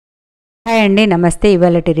Hi అండి, నమస్తే.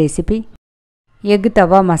 ఇవాళటి recipe egg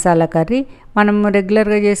తవా masala curry. మనం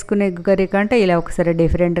రెగ్యులర్గా చేసుకునే ఎగ్ కర్రీ కంటే ఇలా ఒకసారి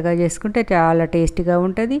డిఫరెంట్గా చేసుకుంటే చాలా టేస్టీగా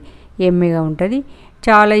ఉంటుంది, ఎమ్మీగా ఉంటుంది,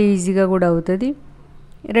 చాలా ఈజీగా కూడా అవుతుంది.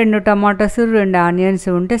 2 టమాటాస్ 2 ఆనియన్స్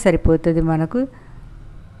ఉంటే సరిపోతుంది. మనకు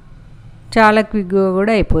చాలా క్విక్గా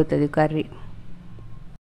కూడా అయిపోతుంది కర్రీ.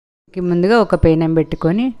 ముందుగా ఒక పెనం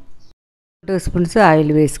పెట్టుకొని 2 స్పూన్స్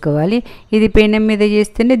ఆయిల్ వేసుకోవాలి. ఇది పెనం మీద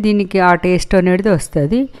చేస్తేనే దీనికి ఆ టేస్ట్ అనేది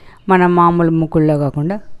వస్తుంది, మనం మామూలు ముక్కుల్లో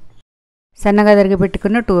కాకుండా. సన్నగా తరిగి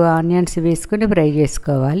పెట్టుకున్న 2 ఆనియన్స్ వేసుకొని ఫ్రై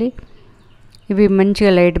చేసుకోవాలి. ఇవి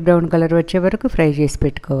మంచిగా లైట్ బ్రౌన్ కలర్ వచ్చే వరకు ఫ్రై చేసి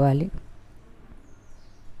పెట్టుకోవాలి.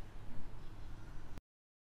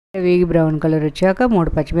 వేగి బ్రౌన్ కలర్ వచ్చాక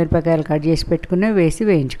 3 పచ్చిమిరపకాయలు కట్ చేసి పెట్టుకున్నవి వేసి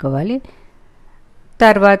వేయించుకోవాలి.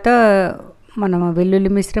 తర్వాత మనం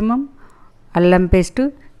వెల్లుల్లి మిశ్రమం, అల్లం పేస్టు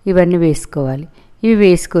ఇవన్నీ వేసుకోవాలి. ఇవి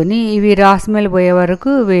వేసుకొని ఇవి రా స్మెల్ పోయే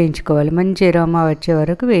వరకు వేయించుకోవాలి, మంచి అరోమా వచ్చే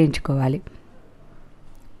వరకు వేయించుకోవాలి.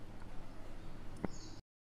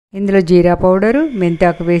 ఇందులో జీరా పౌడరు,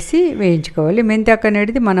 మెంతాకు వేసి వేయించుకోవాలి. మెంతాకు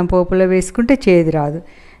అనేది మనం పోపులో వేసుకుంటే చేదు రాదు,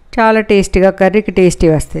 చాలా టేస్టీగా కర్రీకి టేస్టీ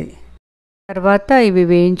వస్తుంది. తర్వాత ఇవి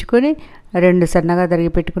వేయించుకొని 2 సన్నగా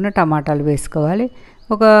తరిగి పెట్టుకున్న టమాటాలు వేసుకోవాలి.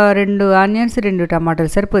 ఒక 2 ఆనియన్స్ 2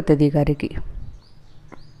 టమాటాలు సరిపోతుంది ఈ కర్రీకి.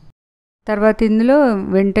 తర్వాత ఇందులో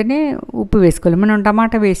వెంటనే ఉప్పు వేసుకోవాలి. మనం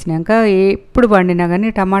టమాటా వేసినాక ఎప్పుడు వండినా కానీ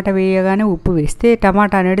టమాటా వేయగానే ఉప్పు వేస్తే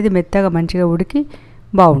టమాటా అనేది మెత్తగా మంచిగా ఉడికి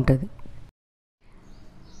బాగుంటుంది.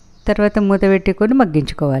 తర్వాత మూత పెట్టుకొని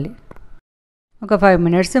మగ్గించుకోవాలి. ఒక 5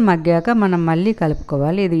 మినిట్స్ మగ్గాక మనం మళ్ళీ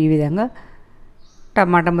కలుపుకోవాలి. ఇది ఈ విధంగా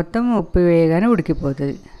టమాటా మొత్తం ఉప్పు వేయగానే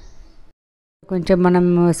ఉడికిపోతుంది. కొంచెం మనం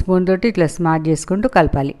స్పూన్ తోటి ఇట్లా స్మాష్ చేసుకుంటూ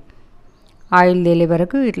కలపాలి. ఆయిల్ తేలే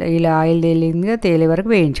వరకు ఇలా ఆయిల్ తేలిందిగా తేలే వరకు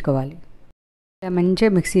వేయించుకోవాలి. ఇలా మంచిగా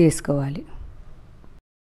మిక్సీ చేసుకోవాలి.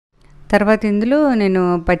 తర్వాత ఇందులో నేను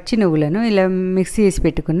పచ్చి నువ్వులను ఇలా మిక్సీ చేసి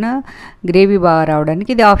పెట్టుకున్న గ్రేవీ బాగా రావడానికి,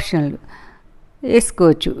 ఇది ఆప్షనల్,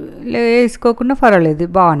 వేసుకోవచ్చు వేసుకోకుండా పర్వాలేదు,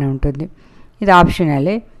 బాగానే ఉంటుంది. ఇది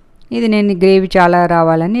ఆప్షనలే. ఇది నేను గ్రేవీ చాలా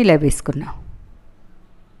రావాలని ఇలా వేసుకున్నా.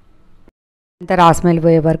 అంత రా స్మెల్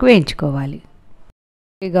పోయే వరకు వేయించుకోవాలి.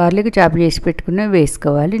 ఈ గార్లిక్ చాప్ చేసి పెట్టుకున్న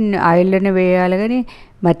వేసుకోవాలి. ఆయిల్లోనే వేయాలి కానీ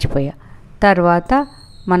మర్చిపోయా. తర్వాత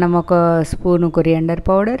మనం 1 స్పూను కొరియాండర్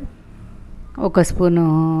పౌడర్, 1 స్పూను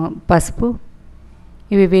పసుపు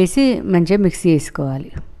ఇవి వేసి మంచిగా మిక్సీ చేసుకోవాలి.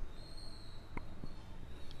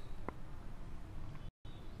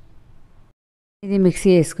 ఇది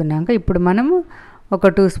మిక్సీ చేసుకున్నాక ఇప్పుడు మనము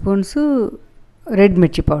 2 స్పూన్స్ రెడ్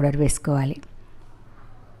మిర్చి పౌడర్ వేసుకోవాలి.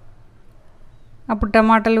 అప్పుడు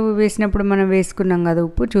టమాటాలు వేసినప్పుడు మనం వేసుకున్నాం కదా,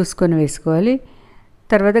 ఉప్పు చూసుకొని వేసుకోవాలి.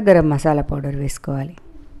 తర్వాత గరం మసాలా పౌడర్ వేసుకోవాలి.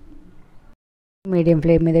 మీడియం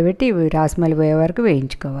ఫ్లేమ్ మీద పెట్టి రా స్మెల్ పోయే వరకు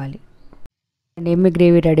వేయించుకోవాలి. ఎమ్మి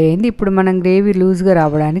గ్రేవీ రెడీ అయింది. ఇప్పుడు మనం గ్రేవీ లూజ్గా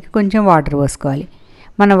రావడానికి కొంచెం వాటర్ పోసుకోవాలి.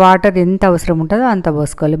 మన వాటర్ ఎంత అవసరం ఉంటుందో అంత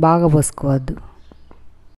పోసుకోవాలి, బాగా పోసుకోవద్దు.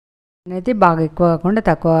 అయితే బాగా ఎక్కువ కాకుండా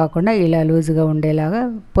తక్కువ కాకుండా ఇలా లూజ్గా ఉండేలాగా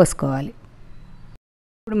పోసుకోవాలి.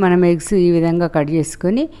 ఇప్పుడు మనం ఎగ్స్ ఈ విధంగా కట్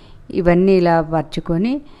చేసుకొని ఇవన్నీ ఇలా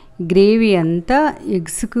పరుచుకొని గ్రేవీ అంతా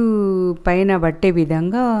ఎగ్స్కు పైన పట్టే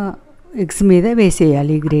విధంగా ఎగ్స్ మీద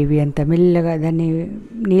వేసేయాలి. ఈ గ్రేవీ అంతా మెల్లగా దాన్ని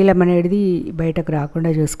నీలం అనేది బయటకు రాకుండా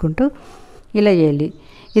చూసుకుంటూ ఇలా చేయాలి.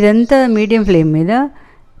 ఇదంతా మీడియం ఫ్లేమ్ మీద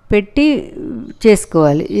పెట్టి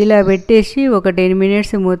చేసుకోవాలి. ఇలా పెట్టేసి ఒక 10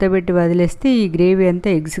 మినిట్స్ మూత పెట్టి వదిలేస్తే ఈ గ్రేవీ అంతా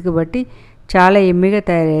ఎగ్స్కి బట్టి చాలా ఎమ్మిగా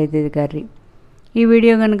తయారవుతుంది కర్రీ. ఈ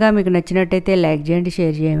వీడియో కనుక మీకు నచ్చినట్టయితే లైక్ చేయండి,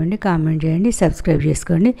 షేర్ చేయండి, కామెంట్ చేయండి, సబ్స్క్రైబ్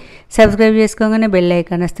చేసుకోండి. సబ్స్క్రైబ్ చేసుకోగానే బెల్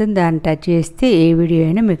ఐకాన్ వస్తుంది, దాన్ని టచ్ చేస్తే ఏ వీడియో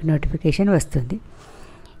అయినా మీకు నోటిఫికేషన్ వస్తుంది.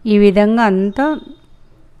 ఈ విధంగా అంతా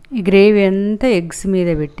ఈ గ్రేవీ అంతా ఎగ్స్ మీద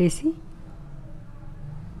పెట్టేసి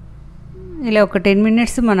ఇలా ఒక 10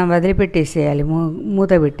 మినిట్స్ మనం వదిలిపెట్టేసేయాలి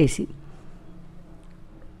మూత పెట్టేసి.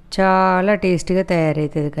 చాలా టేస్టీగా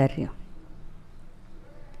తయారవుతుంది కర్రీ.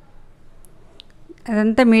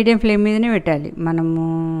 అదంతా మీడియం ఫ్లేమ్ మీదనే పెట్టాలి. మనము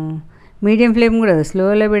మీడియం ఫ్లేమ్ కూడా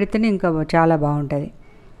స్లోలో పెడితేనే ఇంకా చాలా బాగుంటుంది.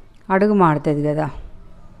 అడుగు మాడుతుంది కదా,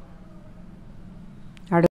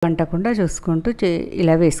 అడుగు అంటకుండా చూసుకుంటూ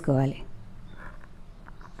ఇలా వేసుకోవాలి.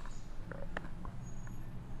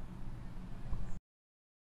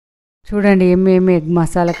 చూడండి, ఎమ్మి ఎగ్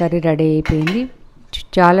మసాలా కర్రీ రెడీ అయిపోయింది.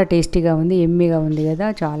 చాలా టేస్టీగా ఉంది, ఎమ్మిగా ఉంది కదా,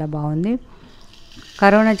 చాలా బాగుంది.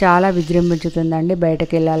 కరోనా చాలా విజృంభించుతుందండి.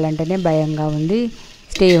 బయటకు వెళ్ళాలంటేనే భయంగా ఉంది.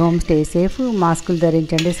 స్టే హోమ్, స్టే సేఫ్, మాస్కులు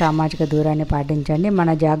ధరించండి, సామాజిక దూరాన్ని పాటించండి. మన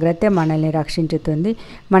జాగ్రత్త మనల్ని రక్షించుతుంది.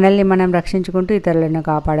 మనల్ని మనం రక్షించుకుంటూ ఇతరులను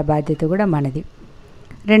కాపాడే బాధ్యత కూడా మనది.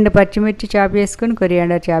 2 పచ్చిమిర్చి చాప్ చేసుకొని,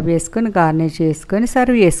 కొరియాండర్ చాప్ చేసుకొని, గార్నిష్ చేసుకొని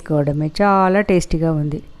సర్వ్ చేసుకోవడమే. చాలా టేస్టీగా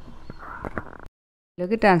ఉంది.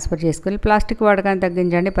 ట్రాన్స్ఫర్ చేసుకొని ప్లాస్టిక్ వాడకాన్ని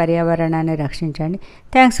తగ్గించండి, పర్యావరణాన్ని రక్షించండి.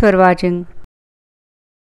 Thanks for watching.